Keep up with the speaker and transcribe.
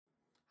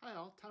Hi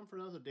all, time for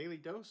another daily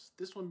dose.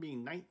 This one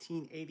being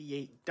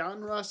 1988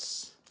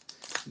 Donruss,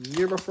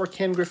 year before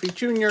Ken Griffey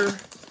Jr.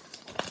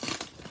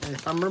 And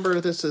if I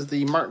remember, this is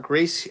the Mark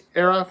Grace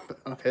era.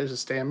 Okay, this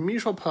is a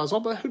unusual puzzle,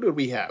 but who do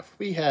we have?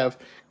 We have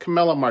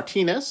Camelo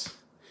Martinez,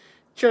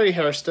 Jerry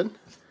Hairston,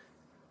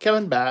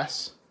 Kevin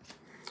Bass,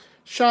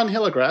 Sean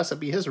Hillegrass, that'd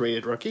be his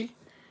rated rookie,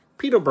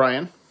 Pete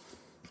O'Brien,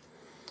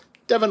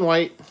 Devin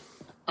White,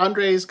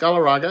 Andres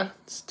Galarraga,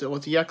 still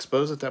with the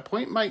Expos at that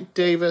point, Mike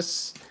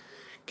Davis,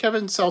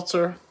 Kevin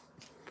Seltzer,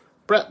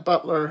 Brett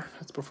Butler,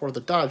 that's before the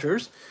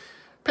Dodgers,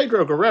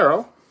 Pedro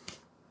Guerrero,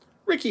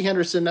 Rickey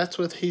Henderson, that's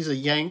with he's a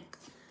Yank,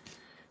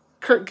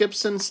 Kurt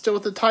Gibson, still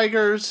with the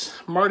Tigers,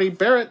 Marty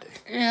Barrett,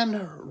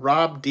 and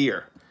Rob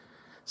Deere.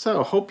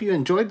 So, hope you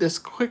enjoyed this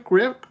quick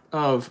rip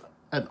of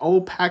an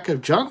old pack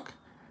of junk,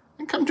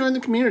 and come join the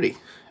community.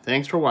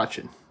 Thanks for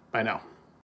watching. Bye now.